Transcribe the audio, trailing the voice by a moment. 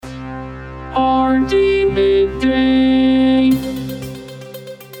Hardee Midday.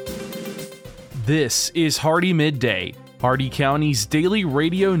 This is Hardee Midday, Hardee County's daily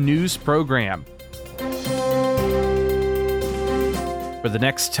radio news program. For the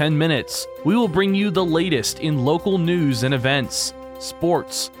next 10 minutes, we will bring you the latest in local news and events,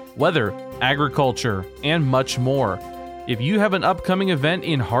 sports, weather, agriculture, and much more. If you have an upcoming event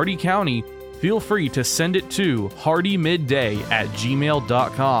in Hardee County, feel free to send it to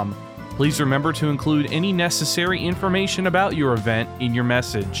hardeemidday@gmail.com. Please remember to include any necessary information about your event in your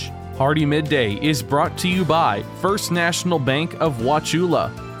message. Hardee Midday is brought to you by First National Bank of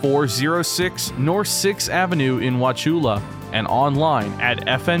Wauchula, 406 North 6th Avenue in Wauchula, and online at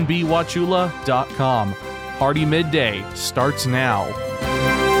fnbwauchula.com. Hardee Midday starts now.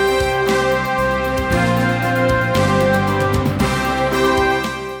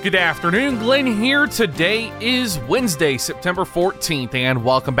 Good afternoon, Glenn here. Today is Wednesday, September 14th, and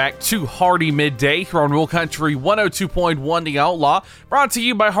welcome back to Hardee Midday here on Real Country 102.1 The Outlaw, brought to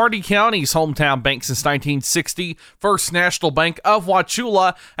you by Hardee County's hometown bank since 1960, First National Bank of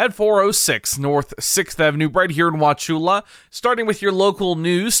Wauchula at 406 North 6th Avenue, right here in Wauchula. Starting with your local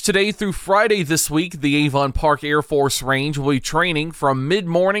news, today through Friday this week, the Avon Park Air Force Range will be training from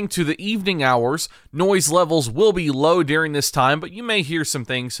mid-morning to the evening hours. Noise levels will be low during this time, but you may hear some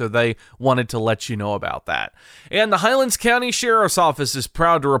things, so they wanted to let you know about that. And the Highlands County Sheriff's Office is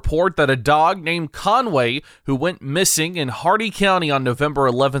proud to report that a dog named Conway, who went missing in Hardee County on November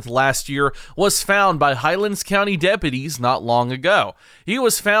 11th last year, was found by Highlands County deputies not long ago. He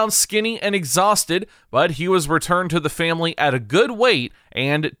was found skinny and exhausted, but he was returned to the family at a good weight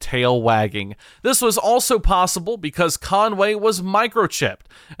and tail wagging. This was also possible because Conway was microchipped,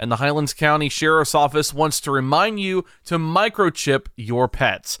 and the Highlands County Sheriff's Office wants to remind you to microchip your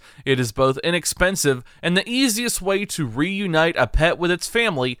pets. It is both inexpensive and the easiest way to reunite a pet with its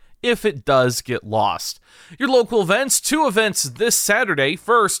family if it does get lost. Your local events, 2 events this Saturday.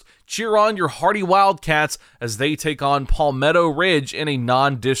 First, cheer on your Hardee Wildcats as they take on Palmetto Ridge in a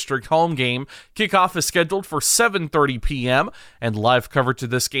non-district home game. Kickoff is scheduled for 7:30 p.m., and live coverage of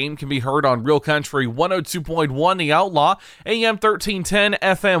this game can be heard on Real Country 102.1 The Outlaw, AM 1310,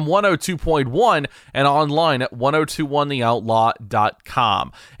 FM 102.1, and online at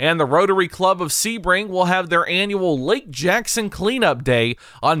 1021theoutlaw.com. And the Rotary Club of Sebring will have their annual Lake Jackson Cleanup Day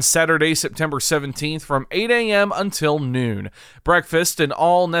on Saturday, September 17th from 8 a.m. until noon. Breakfast and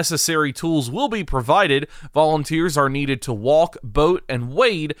all necessary tools will be provided. Volunteers are needed to walk, boat, and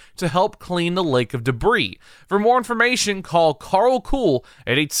wade to help clean the lake of debris. For more information, call Carl Kuhl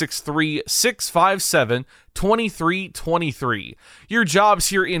at 863-657-2323. Your jobs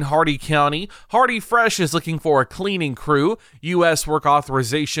here in Hardee County. Hardee Fresh is looking for a cleaning crew, U.S. work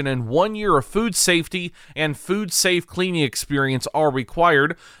authorization, and 1 year of food safety and food safe cleaning experience are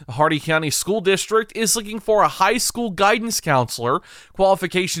required. The Hardee County School District is looking for a high school guidance counselor.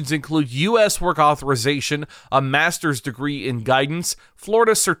 Qualifications include U.S. work authorization, a master's degree in guidance,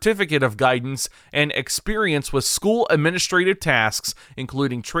 Florida Certificate of Guidance, and experience with school administrative tasks,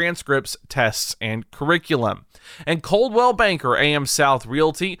 including transcripts, tests, and curriculum. And Coldwell Banker AM South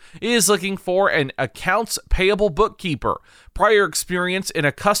Realty is looking for an accounts payable bookkeeper. Prior experience in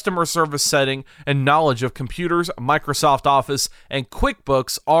a customer service setting and knowledge of computers, Microsoft Office, and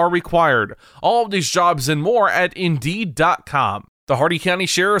QuickBooks are required. All of these jobs and more at Indeed.com. The Hardee County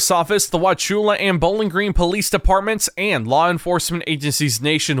Sheriff's Office, the Wauchula and Bowling Green Police Departments, and law enforcement agencies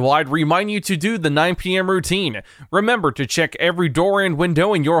nationwide remind you to do the 9 p.m. routine. Remember to check every door and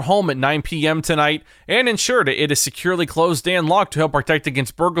window in your home at 9 p.m. tonight and ensure that it is securely closed and locked to help protect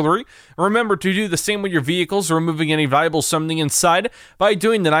against burglary. Remember to do the same with your vehicles, removing any valuables from the inside. By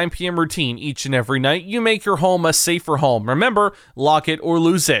doing the 9 p.m. routine each and every night, you make your home a safer home. Remember, lock it or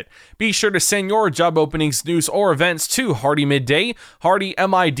lose it. Be sure to send your job openings, news, or events to Hardee Midday, Hardee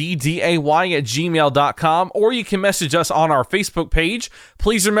MIDDAY at gmail.com, or you can message us on our Facebook page.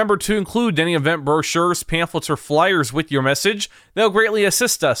 Please remember to include any event brochures, pamphlets, or flyers with your message. They'll greatly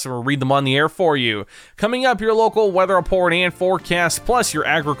assist us, and we'll read them on the air for you. Coming up, your local weather report and forecast, plus your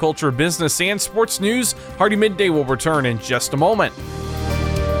agriculture, business, and sports news. Hardee Midday will return in just a moment.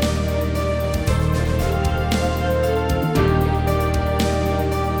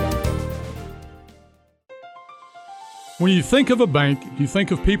 When you think of a bank, you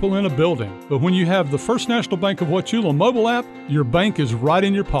think of people in a building. But when you have the First National Bank of Wauchula mobile app, your bank is right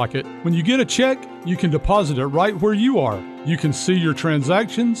in your pocket. When you get a check, you can deposit it right where you are. You can see your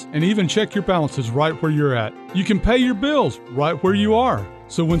transactions and even check your balances right where you're at. You can pay your bills right where you are.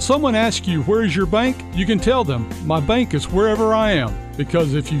 So when someone asks you, where's your bank? You can tell them, my bank is wherever I am.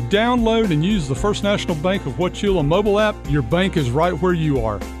 Because if you download and use the First National Bank of Wauchula mobile app, your bank is right where you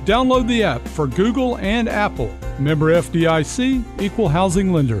are. Download the app for Google and Apple. Member FDIC, Equal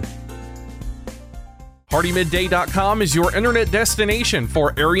Housing Lender. HardeeMidday.com is your internet destination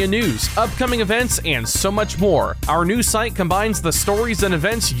for area news, upcoming events, and so much more. Our news site combines the stories and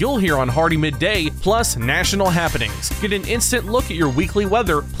events you'll hear on Hardee Midday, plus national happenings. Get an instant look at your weekly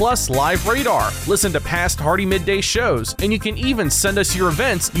weather, plus live radar. Listen to past Hardee Midday shows, and you can even send us your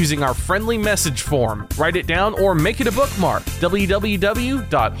events using our friendly message form. Write it down or make it a bookmark.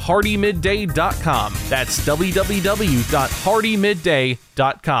 www.HardeeMidday.com. That's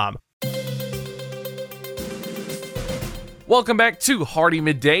www.HardeeMidday.com. Welcome back to Hardee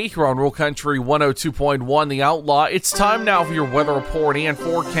Midday here on Rural Country 102.1 The Outlaw. It's time now for your weather report and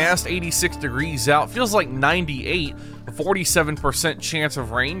forecast. 86 degrees out, feels like 98. A 47% chance of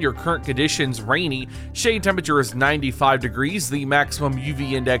rain. Your current conditions rainy. Shade temperature is 95 degrees. The maximum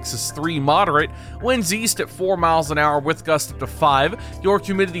UV index is 3 moderate. Winds east at 4 miles an hour with gusts up to 5. Your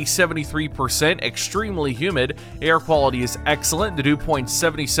humidity 73%. Extremely humid. Air quality is excellent. The dew point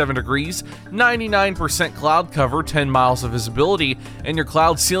 77 degrees. 99% cloud cover. 10 miles of visibility. And your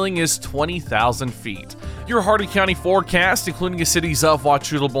cloud ceiling is 20,000 feet. Your Hardee County forecast, including the cities of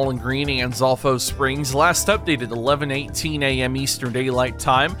Wauchula, Bowling Green, and Zolfo Springs, last updated 11:18 a.m. Eastern Daylight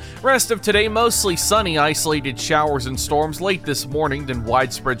Time. Rest of today, mostly sunny, isolated showers and storms late this morning, then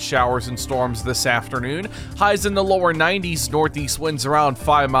widespread showers and storms this afternoon. Highs in the lower 90s, northeast winds around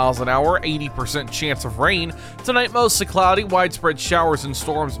 5 miles an hour, 80% chance of rain. Tonight, mostly cloudy, widespread showers and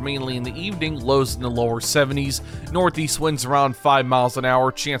storms mainly in the evening, lows in the lower 70s, northeast winds around 5 miles an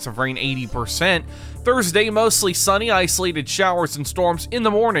hour, chance of rain 80%. Thursday, mostly sunny, isolated showers and storms in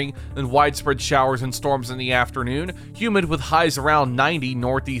the morning, then widespread showers and storms in the afternoon. Humid with highs around 90,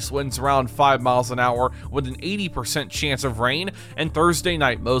 northeast winds around 5 miles an hour with an 80% chance of rain. And Thursday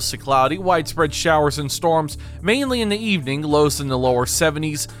night, mostly cloudy, widespread showers and storms mainly in the evening, lows in the lower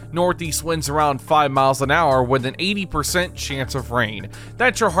 70s, northeast winds around 5 miles an hour with an 80% chance of rain.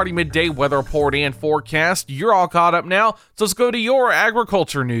 That's your Hardee Midday weather report and forecast. You're all caught up now, so let's go to your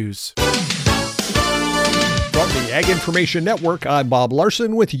agriculture news. From the Ag Information Network, I'm Bob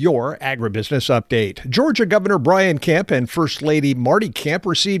Larson with your Agribusiness Update. Georgia Governor Brian Kemp and First Lady Marty Kemp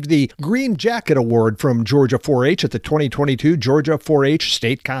received the Green Jacket Award from Georgia 4-H at the 2022 Georgia 4-H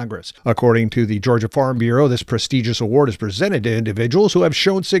State Congress. According to the Georgia Farm Bureau, this prestigious award is presented to individuals who have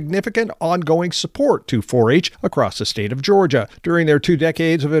shown significant ongoing support to 4-H across the state of Georgia. During their 2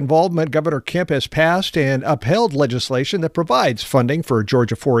 decades of involvement, Governor Kemp has passed and upheld legislation that provides funding for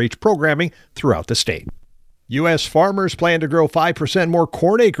Georgia 4-H programming throughout the state. U.S. farmers plan to grow 5% more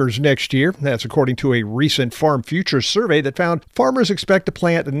corn acres next year. That's according to a recent Farm Futures survey that found farmers expect to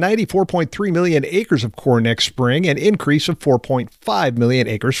plant 94.3 million acres of corn next spring, an increase of 4.5 million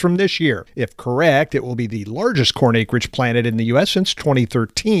acres from this year. If correct, it will be the largest corn acreage planted in the U.S. since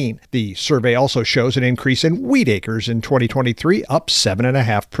 2013. The survey also shows an increase in wheat acres in 2023, up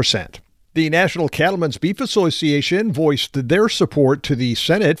 7.5%. The National Cattlemen's Beef Association voiced their support to the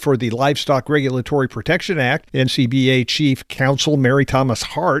Senate for the Livestock Regulatory Protection Act. NCBA Chief Counsel Mary Thomas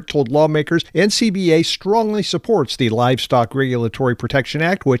Hart told lawmakers NCBA strongly supports the Livestock Regulatory Protection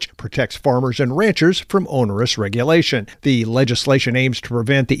Act, which protects farmers and ranchers from onerous regulation. The legislation aims to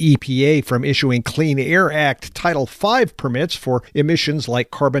prevent the EPA from issuing Clean Air Act Title V permits for emissions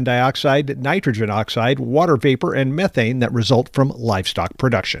like carbon dioxide, nitrogen oxide, water vapor, and methane that result from livestock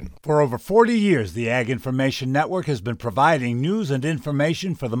production. For over 40 years, the Ag Information Network has been providing news and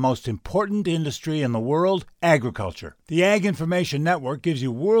information for the most important industry in the world, agriculture. The Ag Information Network gives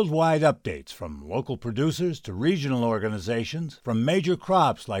you worldwide updates from local producers to regional organizations, from major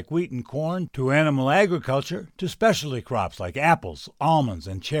crops like wheat and corn to animal agriculture to specialty crops like apples, almonds,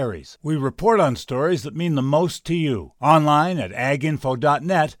 and cherries. We report on stories that mean the most to you. Online at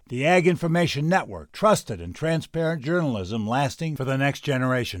aginfo.net, the Ag Information Network, trusted and transparent journalism lasting for the next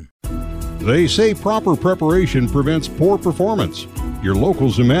generation. They say proper preparation prevents poor performance. Your local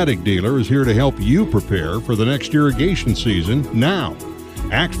Zematic dealer is here to help you prepare for the next irrigation season now.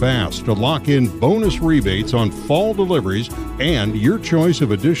 Act fast to lock in bonus rebates on fall deliveries and your choice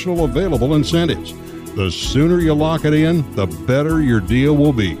of additional available incentives. The sooner you lock it in, the better your deal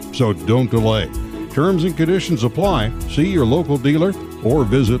will be. So don't delay. Terms and conditions apply. See your local dealer or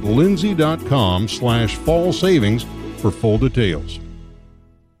visit lindsay.com/fall savings for full details.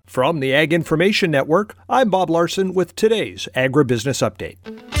 From the Ag Information Network, I'm Bob Larson with today's Agribusiness Update.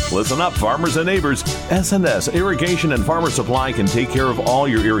 Listen up, farmers and neighbors. S&S Irrigation and Farmer Supply can take care of all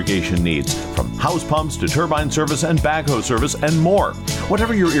your irrigation needs, from house pumps to turbine service and backhoe service and more.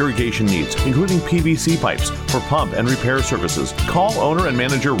 Whatever your irrigation needs, including PVC pipes for pump and repair services, call owner and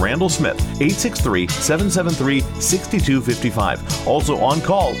manager Randall Smith, 863-773-6255. Also on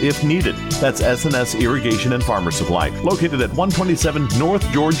call if needed. That's S&S Irrigation and Farmer Supply, located at 127 North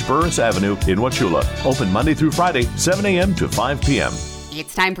George Burris Avenue in Wauchula. Open Monday through Friday, 7 a.m. to 5 p.m.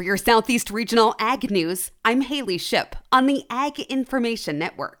 It's time for your Southeast Regional Ag News. I'm Haley Ship on the Ag Information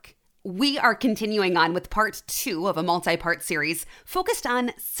Network. We are continuing on with part 2 of a multi-part series focused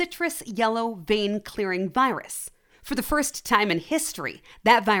on citrus yellow vein clearing virus. For the first time in history,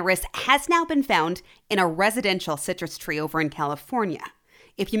 that virus has now been found in a residential citrus tree over in California.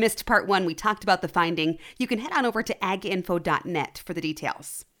 If you missed part 1, we talked about the finding. You can head on over to aginfo.net for the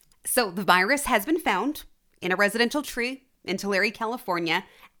details. So the virus has been found in a residential tree in Tulare, California.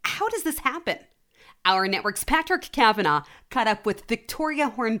 How does this happen? Our network's Patrick Kavanaugh caught up with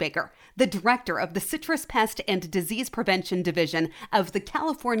Victoria Hornbaker, the director of the Citrus Pest and Disease Prevention Division of the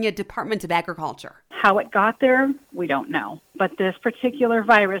California Department of Agriculture. How it got there, we don't know. But this particular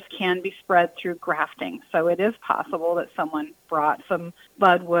virus can be spread through grafting. So it is possible that someone brought some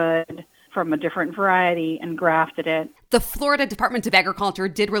budwood from a different variety and grafted it. The Florida Department of Agriculture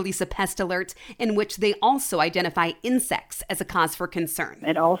did release a pest alert in which they also identify insects as a cause for concern.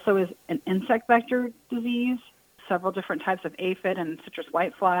 It also is an insect vector disease, several different types of aphid and citrus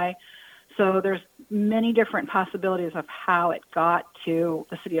whitefly. So there's many different possibilities of how it got to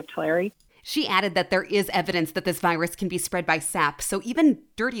the city of Tulare. She added that there is evidence that this virus can be spread by sap, so even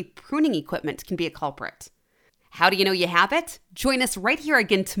dirty pruning equipment can be a culprit. How do you know you have it? Join us right here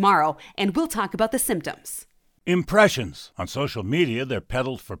again tomorrow, and we'll talk about the symptoms. Impressions. On social media, they're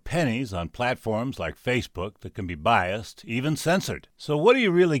peddled for pennies on platforms like Facebook that can be biased, even censored. So what are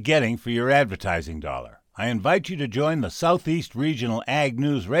you really getting for your advertising dollar? I invite you to join the Southeast Regional Ag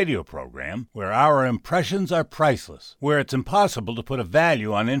News radio program, where our impressions are priceless, where it's impossible to put a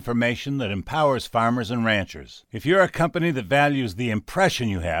value on information that empowers farmers and ranchers. If you're a company that values the impression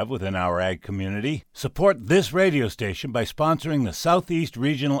you have within our ag community, support this radio station by sponsoring the Southeast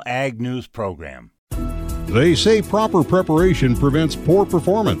Regional Ag News program. They say proper preparation prevents poor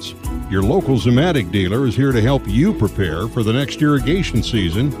performance. Your local Zematic dealer is here to help you prepare for the next irrigation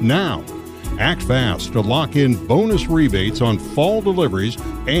season now. Act fast to lock in bonus rebates on fall deliveries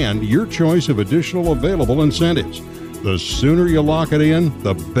and your choice of additional available incentives. The sooner you lock it in,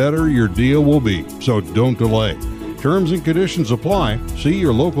 the better your deal will be. So don't delay. Terms and conditions apply. See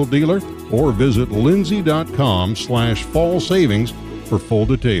your local dealer or visit lindsay.com/fall savings for full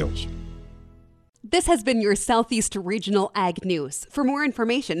details. This has been your Southeast Regional Ag News. For more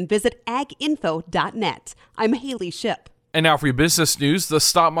information, visit aginfo.net. I'm Haley Ship. And now for your business news, the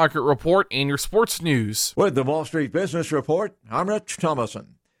stock market report, and your sports news. With the Wall Street Business Report, I'm Rich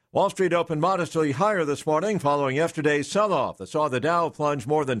Thomason. Wall Street opened modestly higher this morning following yesterday's sell-off that saw the Dow plunge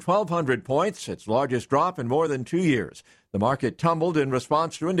more than 1,200 points, its largest drop in more than 2 years. The market tumbled in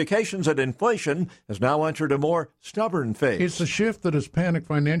response to indications that inflation has now entered a more stubborn phase. It's a shift that has panicked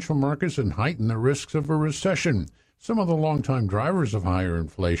financial markets and heightened the risks of a recession. Some of the longtime drivers of higher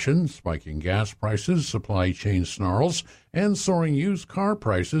inflation, spiking gas prices, supply chain snarls, and soaring used car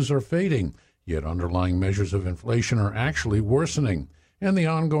prices are fading, yet underlying measures of inflation are actually worsening. And the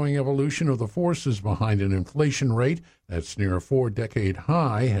ongoing evolution of the forces behind an inflation rate that's near a 4-decade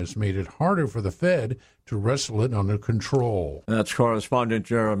high has made it harder for the Fed to wrestle it under control. That's correspondent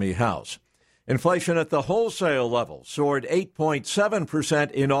Jeremy House. Inflation at the wholesale level soared 8.7%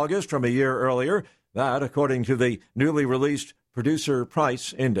 in August from a year earlier. That, according to the newly released Producer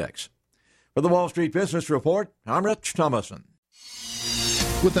Price Index. For the Wall Street Business Report, I'm Rich Thomason.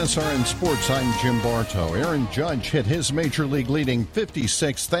 With SRN Sports, I'm Jim Bartow. Aaron Judge hit his Major League leading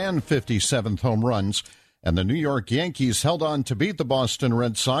 56th and 57th home runs, and the New York Yankees held on to beat the Boston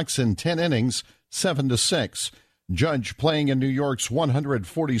Red Sox in 10 innings, 7-6. Judge, playing in New York's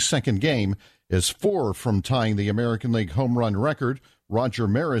 142nd game, is 4 from tying the American League home run record Roger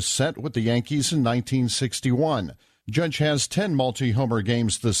Maris set with the Yankees in 1961. Judge has 10 multi-homer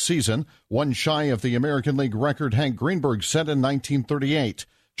games this season, one shy of the American League record Hank Greenberg set in 1938.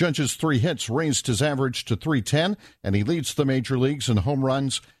 Judge's 3 hits raised his average to .310, and he leads the major leagues in home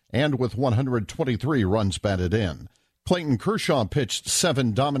runs and with 123 runs batted in. Clayton Kershaw pitched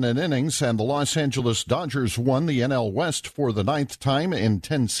 7 dominant innings, and the Los Angeles Dodgers won the NL West for the 9th time in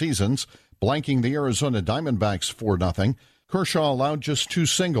 10 seasons, blanking the Arizona Diamondbacks 4-0. Kershaw allowed just 2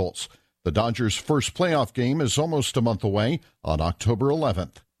 singles. The Dodgers' first playoff game is almost a month away on October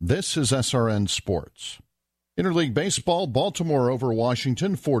 11th. This is SRN Sports. Interleague Baseball, Baltimore over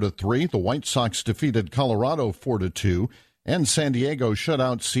Washington 4-3. The White Sox defeated Colorado 4-2. And San Diego shut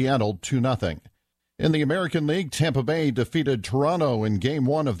out Seattle 2-0. In the American League, Tampa Bay defeated Toronto in Game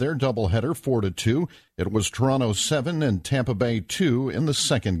 1 of their doubleheader 4-2. It was Toronto 7 and Tampa Bay 2 in the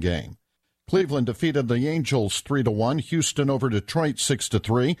second game. Cleveland defeated the Angels 3-1. Houston over Detroit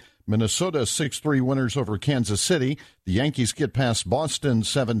 6-3. Minnesota 6-3 winners over Kansas City. The Yankees get past Boston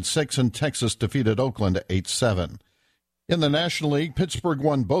 7-6, and Texas defeated Oakland 8-7. In the National League, Pittsburgh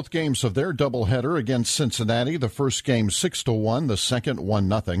won both games of their doubleheader against Cincinnati. The first game 6-1, the second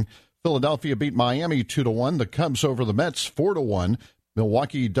 1-0. Philadelphia beat Miami 2-1. The Cubs over the Mets 4-1.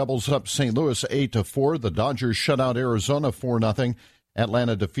 Milwaukee doubles up St. Louis 8-4. The Dodgers shut out Arizona 4-0.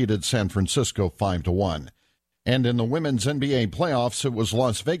 Atlanta defeated San Francisco 5-1. And in the women's NBA playoffs, it was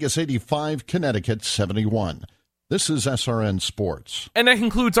Las Vegas 85, Connecticut 71. This is SRN Sports. And that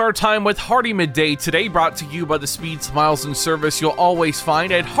concludes our time with Hardee Midday today, brought to you by the speed, smiles, and service you'll always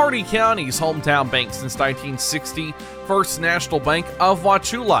find at Hardee County's hometown bank since 1960, First National Bank of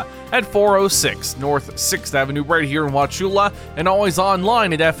Wauchula at 406 North 6th Avenue, right here in Wauchula, and always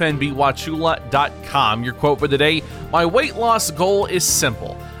online at fnbwauchula.com. Your quote for the day: my weight loss goal is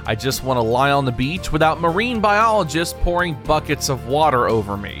simple. I just want to lie on the beach without marine biologists pouring buckets of water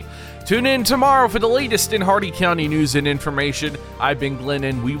over me. Tune in tomorrow for the latest in Hardee County news and information. I've been Glenn,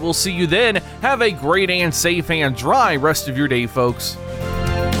 and we will see you then. Have a great and safe and dry rest of your day, folks.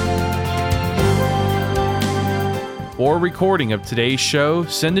 For a recording of today's show,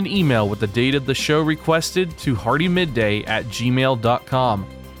 send an email with the date of the show requested to hardeemidday@gmail.com.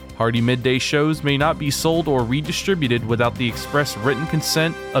 Hardee Midday shows may not be sold or redistributed without the express written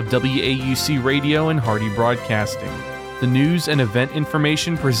consent of WAUC Radio and Hardee Broadcasting. The news and event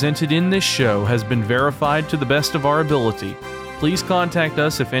information presented in this show has been verified to the best of our ability. Please contact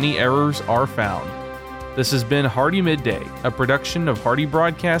us if any errors are found. This has been Hardee Midday, a production of Hardee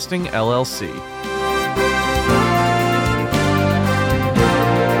Broadcasting, LLC.